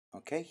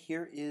Okay,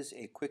 here is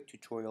a quick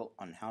tutorial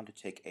on how to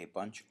take a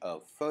bunch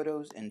of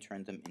photos and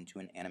turn them into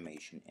an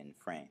animation in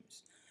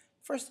frames.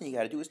 First thing you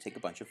got to do is take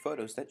a bunch of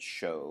photos that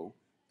show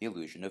the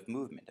illusion of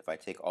movement. If I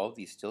take all of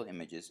these still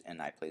images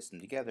and I place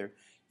them together,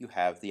 you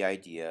have the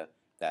idea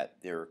that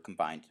they're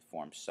combined to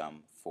form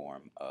some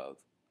form of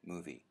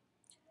movie.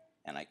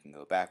 And I can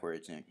go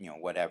backwards and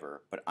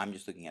whatever, but I'm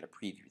just looking at a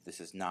preview.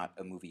 This is not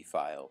a movie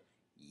file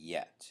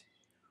yet.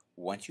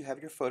 Once you have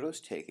your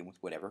photos taken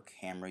with whatever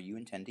camera you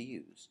intend to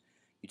use,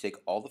 you take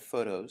all the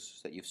photos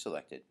that you've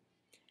selected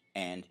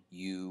and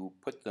you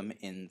put them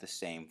in the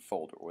same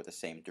folder or the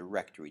same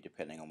directory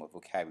depending on what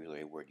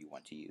vocabulary word you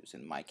want to use.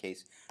 In my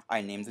case,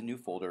 I named the new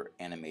folder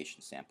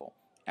Animation Sample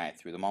and I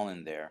threw them all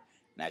in there,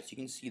 and as you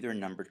can see they're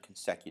numbered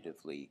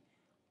consecutively.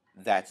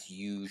 That's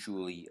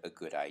usually a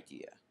good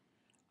idea.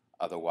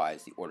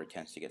 Otherwise the order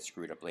tends to get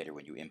screwed up later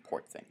when you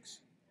import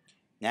things.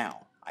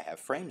 Now I have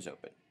frames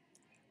open.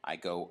 I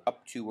go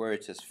up to where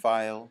it says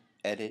File,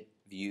 Edit,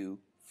 View,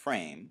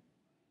 Frame,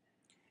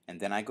 and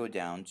then I go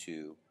down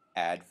to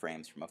Add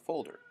Frames from a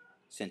folder.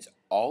 Since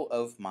all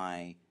of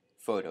my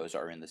photos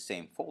are in the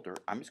same folder,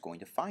 I'm just going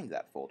to find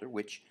that folder,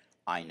 which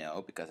I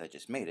know because I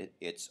just made it.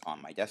 It's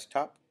on my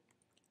desktop,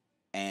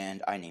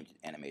 and I named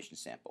it Animation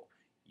Sample.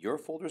 Your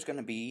folder is going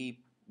to be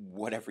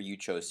whatever you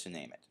chose to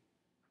name it.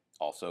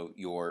 Also,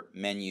 your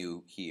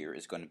menu here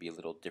is going to be a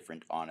little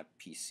different on a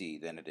PC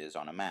than it is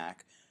on a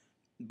Mac,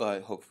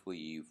 but hopefully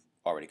you've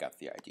already got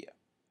the idea.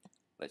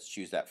 Let's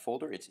choose that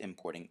folder. It's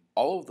importing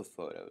all of the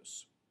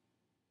photos.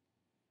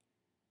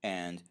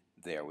 And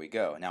there we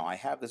go. Now I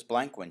have this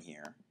blank one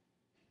here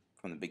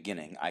from the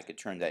beginning. I could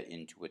turn that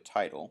into a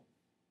title.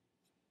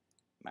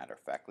 Matter of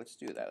fact, let's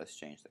do that. Let's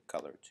change the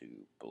color to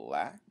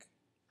black.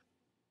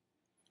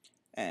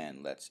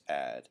 And let's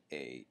add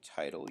a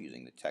title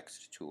using the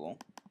text tool.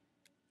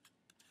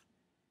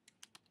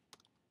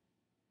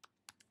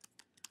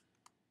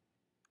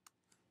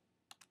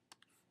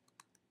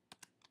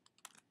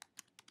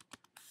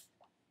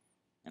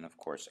 And of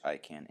course I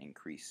can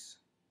increase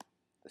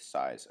the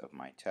size of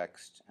my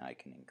text, and I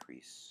can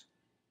increase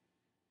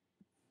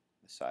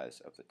the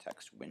size of the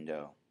text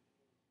window.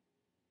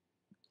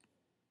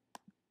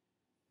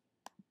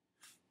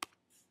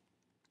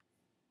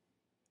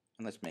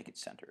 And let's make it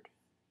centered.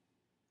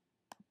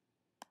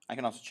 I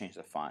can also change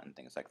the font and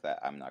things like that.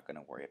 I'm not going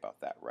to worry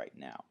about that right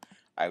now.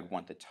 I would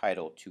want the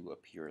title to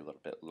appear a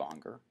little bit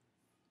longer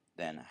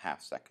than a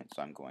half second,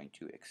 so I'm going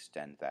to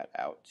extend that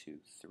out to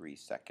 3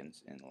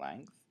 seconds in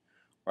length.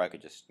 Or I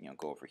could just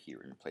go over here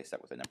and replace that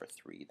with a number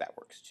 3. That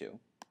works too.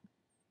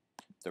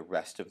 The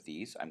rest of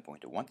these, I'm going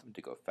to want them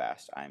to go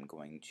fast. I'm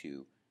going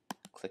to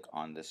click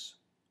on this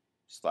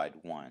slide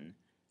 1,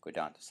 go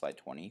down to slide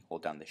 20,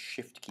 hold down the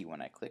Shift key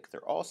when I click.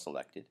 They're all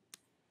selected.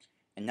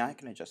 And now I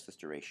can adjust this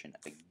duration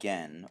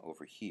again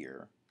over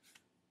here.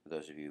 For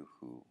those of you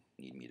who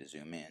need me to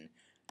zoom in,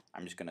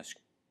 I'm just going to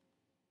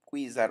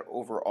squeeze that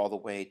over all the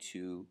way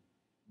to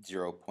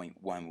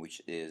 0.1,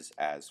 which is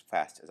as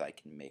fast as I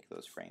can make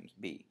those frames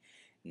be.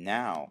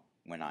 Now,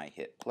 when I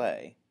hit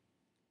play,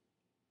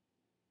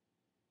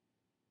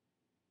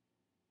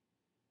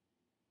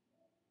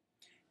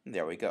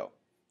 there we go.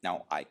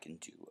 Now I can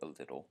do a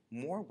little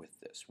more with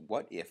this.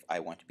 What if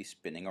I want to be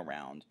spinning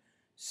around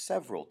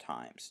several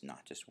times,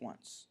 not just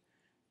once?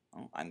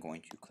 Well, I'm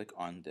going to click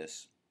on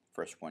this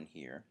first one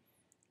here.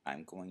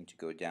 I'm going to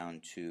go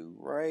down to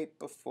right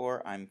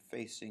before I'm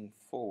facing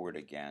forward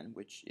again,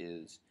 which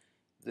is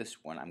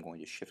this one. I'm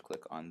going to shift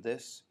click on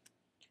this.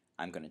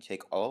 I'm going to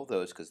take all of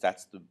those, because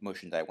that's the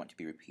motion that I want to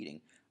be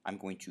repeating. I'm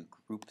going to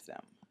group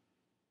them.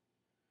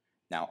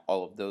 Now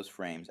all of those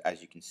frames,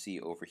 as you can see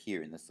over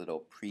here in this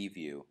little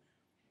preview,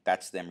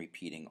 that's them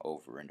repeating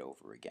over and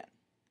over again.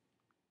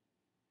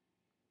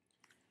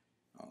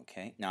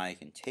 Okay, now I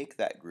can take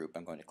that group,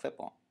 I'm going to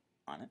clip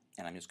on it,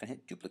 and I'm just going to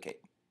hit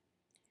duplicate.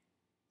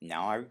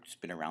 Now I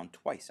spin around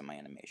twice in my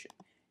animation.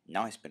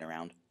 Now I spin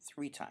around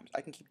 3 times.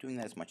 I can keep doing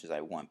that as much as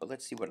I want, but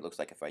let's see what it looks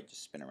like if I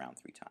just spin around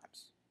 3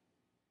 times.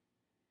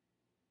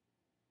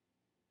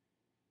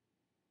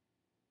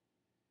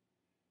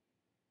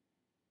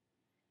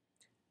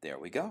 There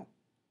we go.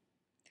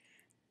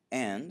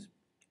 And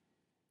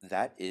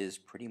that is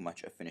pretty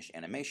much a finished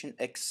animation,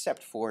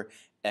 except for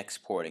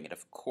exporting it.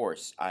 Of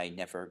course, I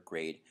never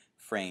grade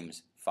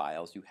frames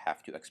files. You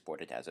have to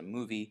export it as a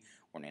movie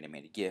or an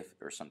animated GIF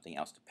or something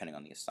else depending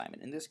on the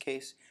assignment. In this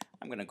case,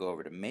 I'm going to go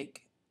over to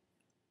Make.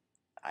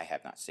 I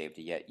have not saved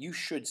it yet. You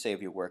should save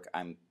your work.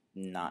 I'm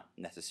not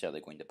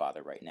necessarily going to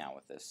bother right now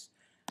with this.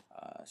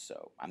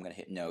 So I'm going to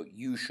hit No.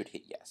 You should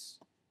hit Yes.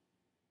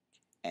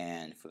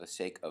 And for the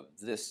sake of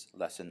this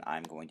lesson,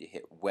 I'm going to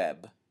hit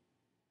Web.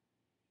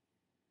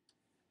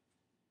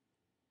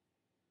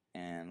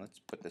 And let's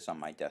put this on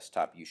my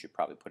desktop. You should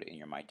probably put it in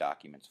your My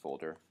Documents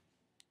folder.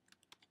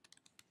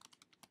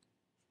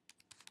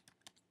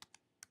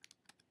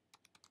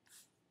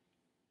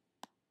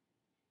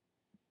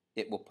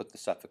 It will put the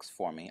suffix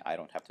for me. I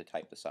don't have to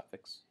type the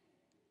suffix.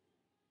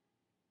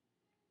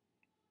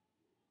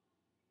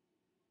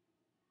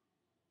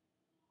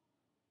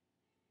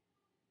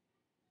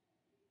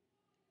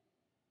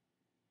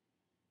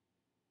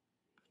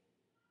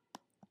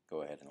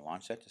 Go ahead and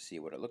launch that to see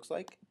what it looks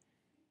like.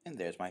 And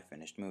there's my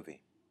finished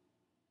movie.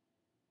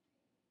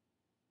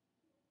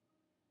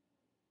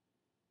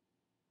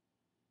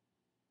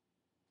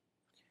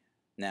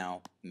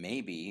 Now,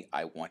 maybe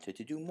I wanted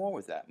to do more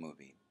with that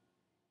movie.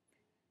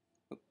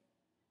 Oop,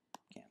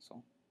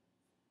 cancel.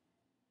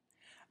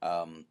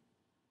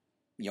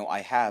 I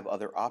have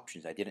other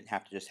options. I didn't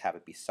have to just have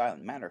it be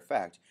silent. Matter of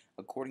fact,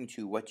 according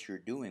to what you're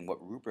doing,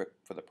 what rubric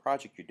for the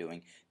project you're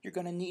doing, you're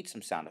going to need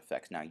some sound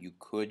effects. Now, you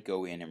could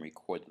go in and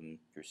record them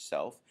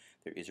yourself.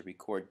 There is a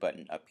record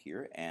button up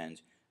here,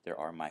 and there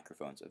are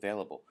microphones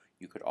available.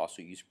 You could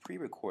also use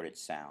pre-recorded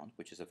sound,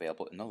 which is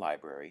available in the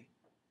library.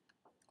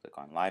 Click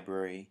on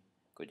Library,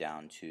 go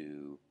down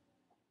to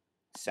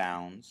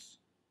Sounds.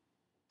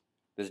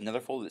 There's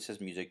another folder that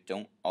says Music.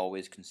 Don't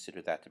always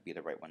consider that to be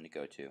the right one to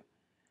go to.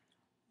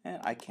 And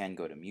I can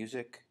go to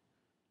Music,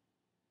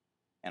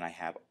 and I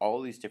have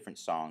all these different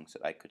songs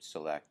that I could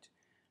select.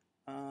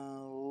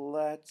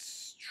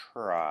 Let's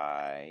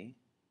try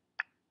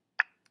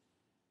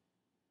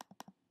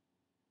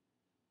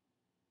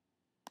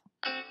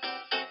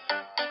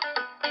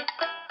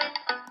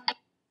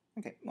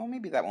okay, well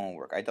maybe that one will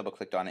work. I double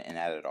clicked on it and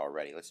added it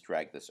already. Let's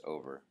drag this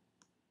over.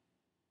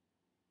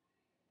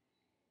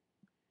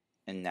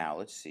 And now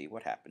let's see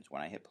what happens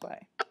when I hit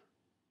play.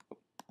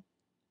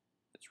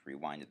 Let's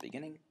rewind at the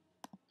beginning.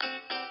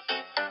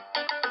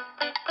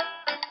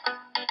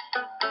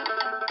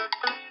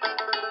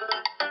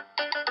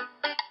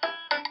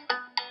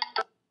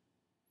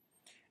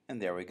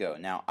 And there we go.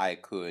 Now I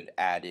could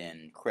add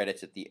in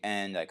credits at the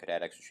end. I could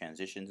add extra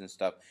transitions and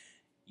stuff.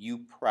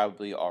 You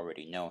probably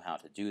already know how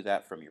to do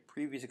that from your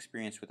previous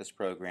experience with this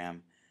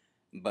program,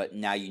 but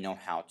now you know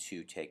how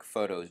to take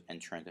photos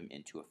and turn them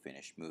into a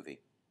finished movie.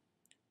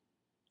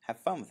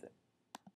 Have fun with it.